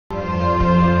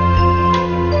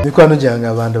Mikwano gyange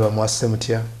abantu bamwase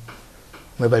mutya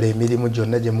mwebale emirimu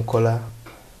gyonna gye mukola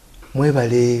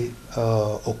mwebale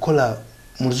okola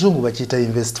mu luzungu bakiyita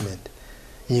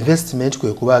investment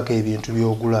kwe kubaako ebintu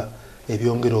byogula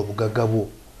ebyongera obugagga bwo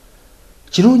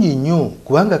kirungi nnyo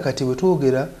kubanga kati bwe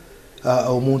twogera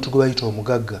omuntu gwe bayita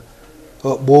omugagga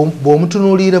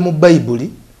bw'omutunuulira mu Bayibuli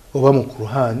oba mu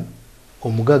Quran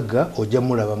omugagga ojja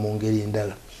mulaba mu ngeri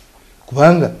endala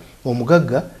kubanga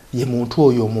omugagga ye muntu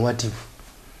oyo omumativu.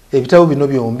 Ebitabo bino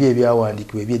byombi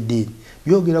ebyawandiikibwa eby'eddiini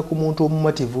byogera ku muntu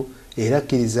omumativu era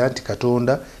akkiriza nti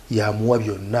Katonda yamuwa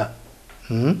byonna.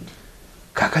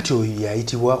 Kakati oyo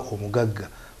yayitibwa omugagga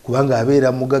kubanga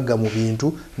abeera mugagga mu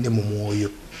bintu ne mu mwoyo.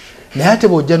 Naye ate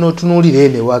bw'ojja n'otunuulira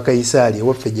eno ewa Kayisaali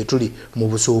ewaffe gye tuli mu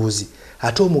busuubuzi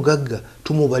ate omugagga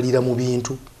tumubalira mu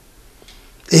bintu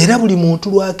era buli muntu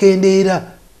lwakendeera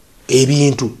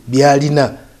ebintu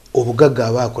by'alina obugagga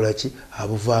aba akola ki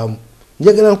abuvaamu.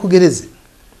 Njagala nkugereze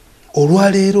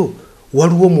olwaleero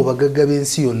waliwo mu bagagga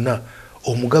b'ensi yonna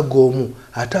omugagga omu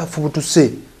ate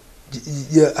afubutuse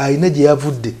alina gye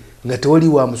yavudde nga tewali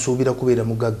wamusuubira kubeera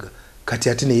mugagga kati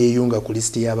ate ne yeeyunga ku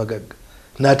lisiti y'abagagga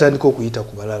n'atandika okuyita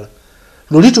ku balala.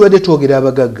 Luli tubadde twogera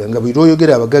abagagga nga buli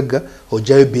lw'oyogera abagagga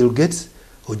ojjayo Bill Gates,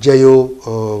 ojjayo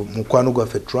mukwano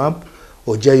gwaffe Trump,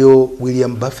 ojjayo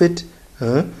William Buffett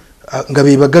nga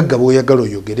be bagagga b'oyagala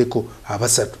oyogereko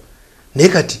abasatu. Naye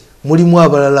kati mulimu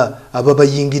abalala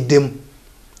ababayingiddemu.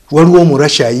 Waliwo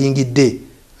Omurasha ayingidde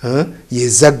ye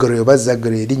Zagre oba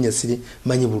Zagre erinnya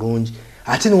sirimanyi bulungi.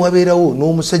 Ate ne wabeerawo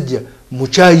n'omusajja mu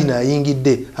China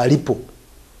ayingidde alipo.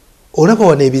 Olaba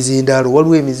wano ebizindaalo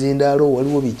waliwo emizindaalo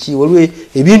waliwo biki waliwo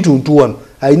ebintu ntu wano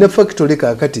alina factory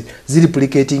kaakati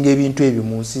ziriplicating ebintu ebyo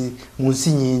mu nsi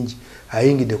nyingi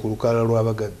ayingidde ku lukalala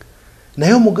lw'abagagga.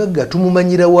 Naye omugagga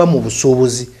tumumanyira wa mu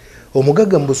busuubuzi?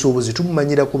 Omugagga mu busuubuzi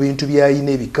tumumanyira ku bintu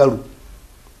by'ayina ebikalu.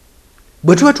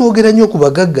 Bwe tuba twogera nnyo ku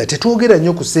bagagga tetwogera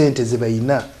nnyo ku ssente ze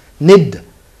bayina nedda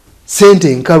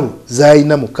ssente enkalu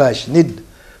z'ayina mu cash nedda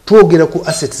twogera ku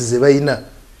assets ze bayina.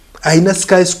 Ayina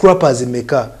skyscrapers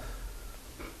meka?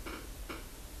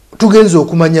 Tugenze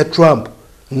okumanya Trump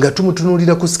nga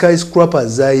tumutunuulira ku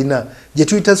skyscrapers z'ayina gye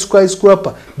tuyita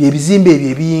skyscraper bye bizimbe ebyo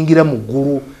ebiyingira mu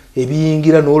ggulu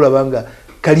ebiyingira n'olaba nga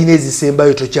kalina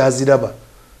ezisembayo tokyaziraba.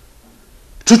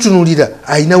 Tutunuulira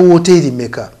ayina woteeri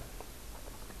meka,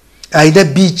 ayina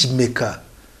beach meka,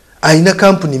 ayina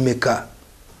kampuni meka.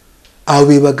 Abo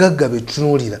be bagagga be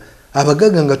tutunuulira.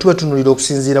 Abagagga nga tuba tunuulira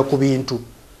okusinziira ku bintu.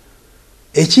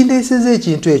 Ekindeeseza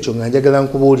ekintu ekyo nga njagala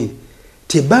nkubuulire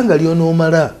tebbanga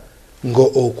ly'onoomala nga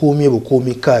okuumye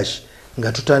bukuumi cash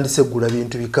nga tutandise kugula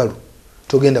bintu bikalu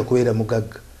togenda kubeera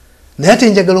mugagga. Naye ate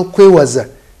njagala okwewaza,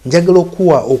 njagala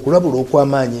okuwa okulabula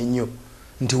okw'amaanyi ennyo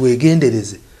nti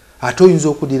weegendereze ate oyinza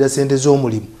okuddira ssente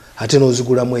z'omulimu ate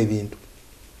n'ozigulamu ebintu.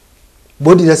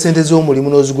 Bw'oddira ssente z'omulimu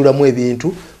n'ozigulamu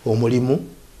ebintu omulimu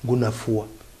gunafuwa,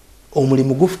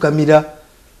 omulimu gufukamira,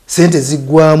 ssente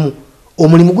ziggwamu.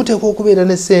 Omulimu guteekwa okubeera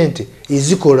ne ssente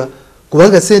ezikola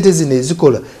kubanga ssente zino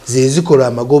ezikola ze zikola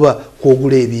amagoba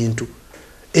kwogula ebintu.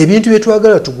 Ebintu bye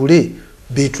twagala tugule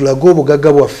bitulaga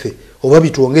obugagga bwaffe oba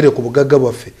bitwongere ku bugagga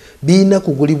bwaffe birina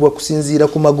kugulibwa kusinziira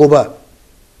ku magoba.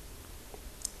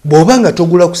 Bw'oba nga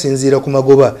togula kusinziira ku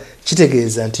magoba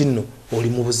kitegeeza nti nno oli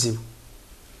mu buzibu.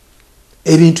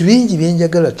 Ebintu bingi bye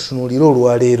njagala tutunuulire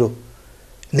olwaleero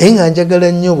naye nga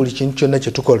njagala nnyo buli kintu kyonna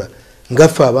kye tukola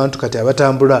ngaffe abantu kati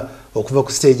abatambula okuva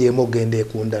ku stage emu okugenda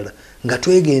ku ndala nga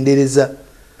twegendereza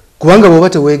kubanga bw'oba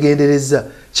teweegendereza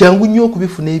kyangu nnyo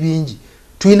okubifuna ebingi.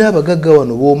 Tulina abagagga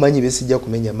wano b'omanyi besijja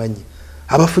kumenya manyi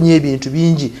abafunye ebintu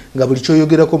bingi nga buli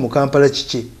kyoyogerako mu Kampala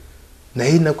kiki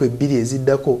naye ennaku ebbiri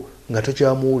eziddako nga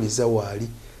tokyamuwuliza waali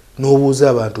n'obuuza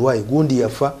abantu waayi gundi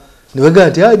yafa ne bagamba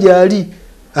nti agyali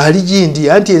ali gindi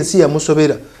anti ensi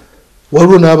yamusobera.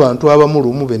 Waliwo n'abantu abamu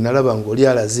lumu be nalaba ng'oli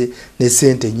alaze ne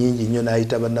ssente nnyingi nnyo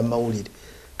n'ayita bannamawulire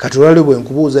kati olwaleero bwe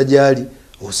nkubuuza gy'ali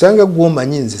osanga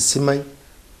gw'omanyi nze simanyi.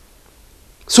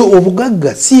 So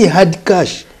obugagga si hard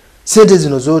cash. Ssente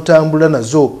zino z'otambula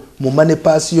nazo mu money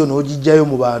pass yo n'ogijjayo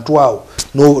mu bantu awo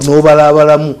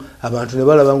n'obalaabalamu abantu ne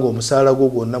balaba ng'omusaala gwo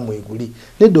gwonna mweguli.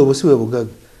 Nedda obwo si bwe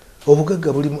bugagga.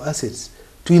 Obugagga buli mu assets.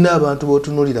 Tulina abantu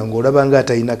b'otunuulira ng'olaba nga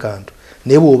atalina kantu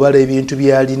naye bw'obala ebintu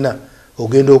by'alina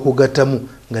ogenda okugattamu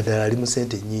nga ddala ali mu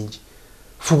ssente nnyingi.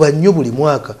 Fuba nnyo buli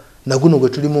mwaka na guno gwe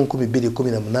tuli mu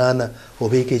 2018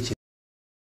 obeeko